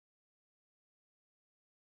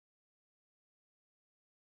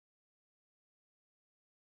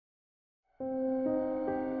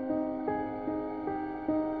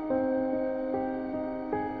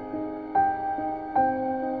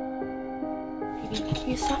Can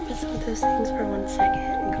you stop messing with those things for 1 second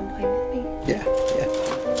and come play with me? Yeah.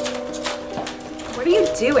 What are you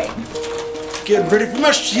doing? Getting ready for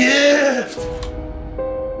my shift!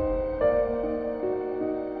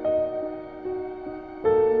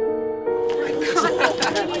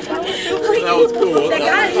 That was cool. That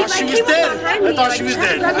guy, I thought she was dead. I thought she was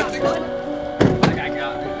dead.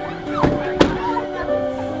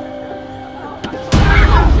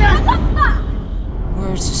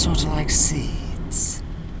 Words are sort of like seeds,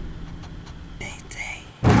 ain't they?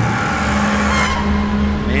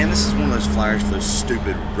 Man, this is one of those flyers for those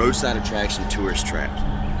stupid roadside attraction tourist traps.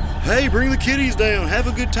 Hey, bring the kiddies down, have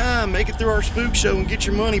a good time, make it through our spook show and get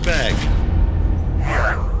your money back.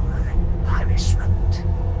 Hell and punishment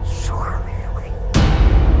surely await.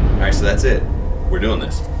 Alright, so that's it. We're doing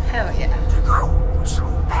this. Hell yeah. To those who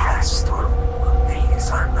pass through these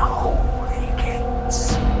unholy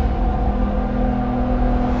gates.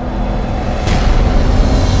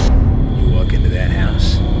 You walk into that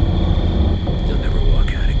house, you'll never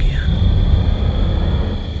walk out again.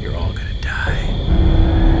 You're all gonna die.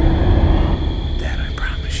 That I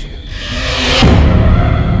promise you.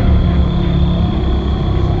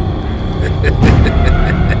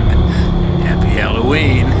 Happy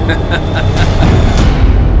Halloween.